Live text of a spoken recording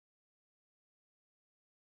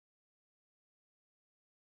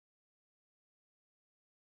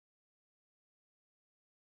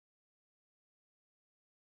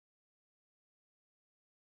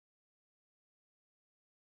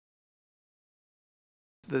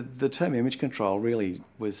the term image control really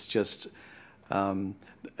was just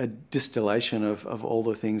a distillation of all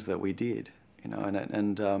the things that we did, you know,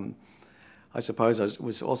 and I suppose I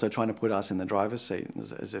was also trying to put us in the driver's seat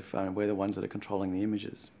as if we're the ones that are controlling the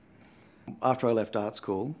images. After I left art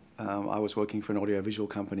school, I was working for an audiovisual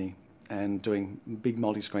company and doing big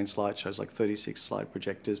multi-screen slideshows like 36 slide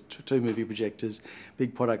projectors, 2 movie projectors,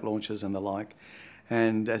 big product launches and the like.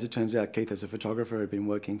 And as it turns out, Keith, as a photographer, had been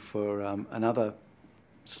working for another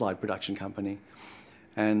slide production company.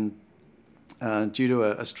 And due to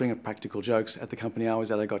a string of practical jokes at the company I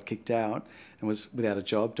was at, I got kicked out and was without a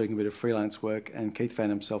job, doing a bit of freelance work, and Keith found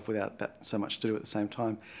himself without that so much to do at the same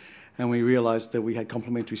time. And we realised that we had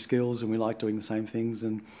complementary skills and we liked doing the same things,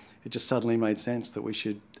 and it just suddenly made sense that we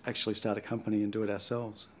should actually start a company and do it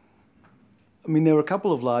ourselves. I mean, there were a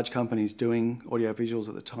couple of large companies doing audiovisuals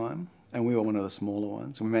at the time, and we were one of the smaller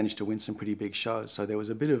ones, and we managed to win some pretty big shows. So there was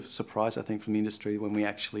a bit of surprise, I think, from the industry when we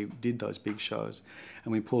actually did those big shows,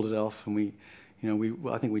 and we pulled it off, and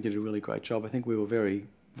I think we did a really great job. I think we were very,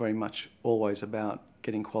 very much always about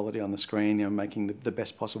getting quality on the screen, you know, making the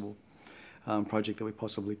best possible project that we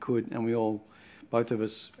possibly could, and we all, both of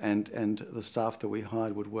us and the staff that we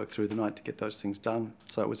hired, would work through the night to get those things done.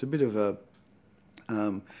 So it was a bit of a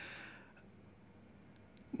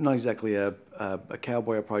not exactly a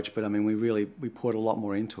cowboy approach, but I mean, we poured a lot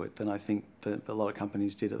more into it than I think that a lot of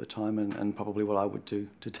companies did at the time, and probably what I would do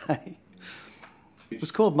today. It was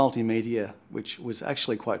called multimedia, which was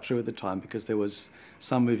actually quite true at the time, because there was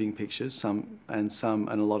some moving pictures, and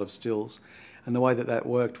a lot of stills. And the way that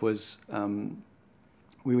worked was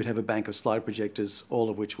we would have a bank of slide projectors, all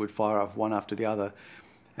of which would fire off one after the other,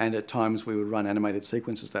 and at times we would run animated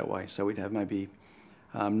sequences that way. So we'd have maybe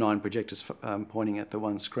 9 projectors pointing at the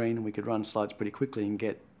one screen, and we could run slides pretty quickly and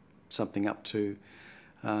get something up to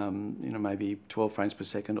maybe 12 frames per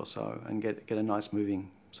second or so, and get a nice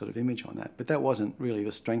moving sort of image on that. But that wasn't really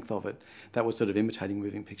the strength of it. That was sort of imitating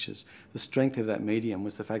moving pictures. The strength of that medium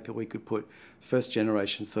was the fact that we could put first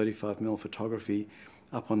generation 35mm photography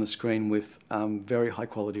up on the screen with very high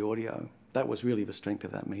quality audio. That was really the strength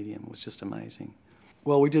of that medium. It was just amazing.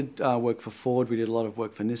 Well, we did work for Ford, we did a lot of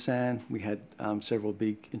work for Nissan, we had several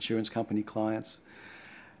big insurance company clients,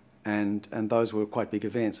 and those were quite big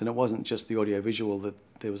events. And it wasn't just the audiovisual, that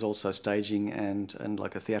there was also staging and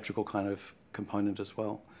like a theatrical kind of component as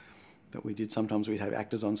well that we did. Sometimes we'd have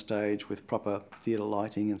actors on stage with proper theatre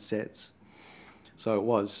lighting and sets. So it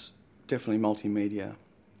was definitely multimedia.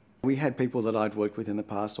 We had people that I'd worked with in the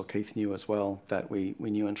past, or Keith knew as well, that we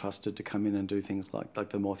knew and trusted to come in and do things like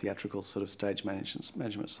the more theatrical sort of stage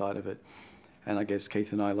management side of it. And I guess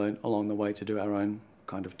Keith and I learned along the way to do our own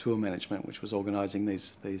kind of tour management, which was organising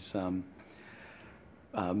these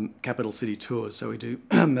capital city tours. So we do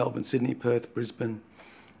Melbourne, Sydney, Perth, Brisbane,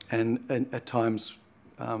 and at times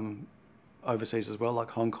overseas as well,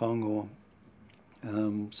 like Hong Kong or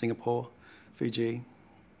Singapore, Fiji.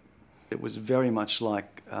 It was very much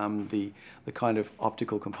like the kind of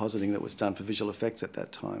optical compositing that was done for visual effects at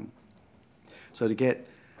that time. So to get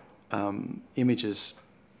images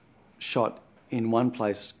shot in one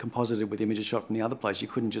place, composited with images shot from the other place, you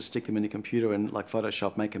couldn't just stick them in a computer and, like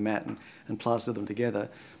Photoshop, make a matte and plaster them together.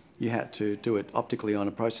 You had to do it optically on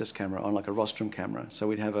a process camera, on like a rostrum camera. So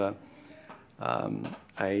we'd have a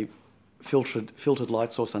filtered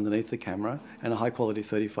light source underneath the camera and a high quality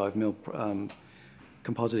 35mm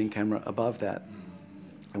compositing camera above that,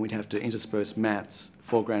 and we'd have to intersperse mattes,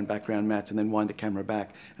 foreground, background mattes, and then wind the camera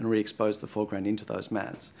back and re-expose the foreground into those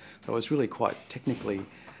mattes. So it was really quite technically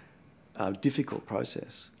difficult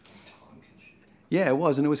process. Yeah, it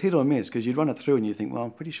was, and it was hit or miss, because you'd run it through and you think, well,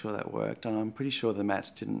 I'm pretty sure that worked, and I'm pretty sure the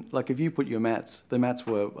mattes didn't. Like if you put your mattes, the mattes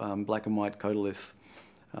were black and white Kodalith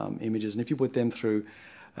images, and if you put them through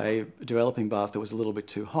a developing bath that was a little bit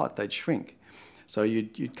too hot, they'd shrink. So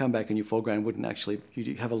you'd come back and your foreground wouldn't actually,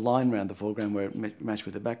 you'd have a line around the foreground where it matched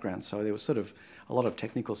with the background. So there was sort of a lot of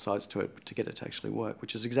technical sides to it to get it to actually work,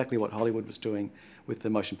 which is exactly what Hollywood was doing with the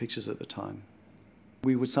motion pictures at the time.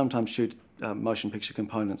 We would sometimes shoot motion picture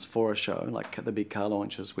components for a show, like the big car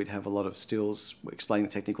launches. We'd have a lot of stills explaining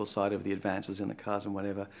the technical side of the advances in the cars and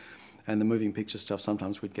whatever. And the moving picture stuff,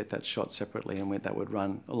 sometimes we'd get that shot separately and that would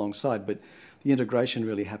run alongside. But the integration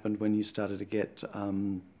really happened when you started to get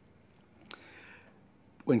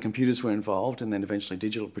when computers were involved, and then eventually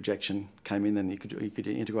digital projection came in, then you could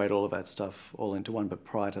integrate all of that stuff all into one. But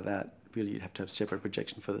prior to that, really you'd have to have separate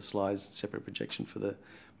projection for the slides, separate projection for the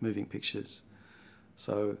moving pictures.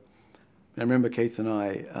 So I remember Keith and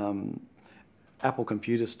I, Apple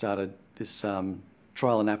Computers started this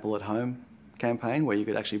Trial and Apple at Home campaign where you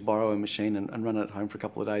could actually borrow a machine and run it at home for a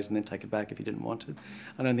couple of days and then take it back if you didn't want it.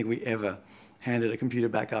 I don't think we ever handed a computer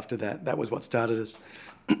back after that. That was what started us.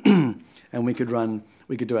 And we could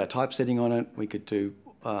do our typesetting on it, we could do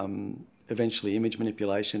eventually image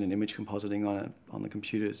manipulation and image compositing on it, on the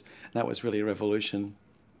computers. And that was really a revolution,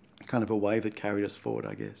 kind of a wave that carried us forward,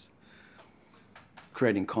 I guess.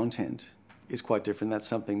 Creating content is quite different. That's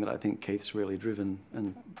something that I think Keith's really driven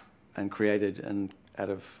and created, and out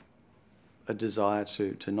of a desire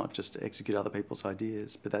to not just execute other people's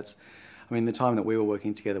ideas, but that's, I mean, the time that we were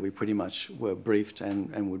working together, we pretty much were briefed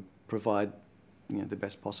and would provide, you know, the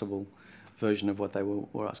best possible version of what they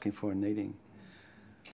were asking for and needing.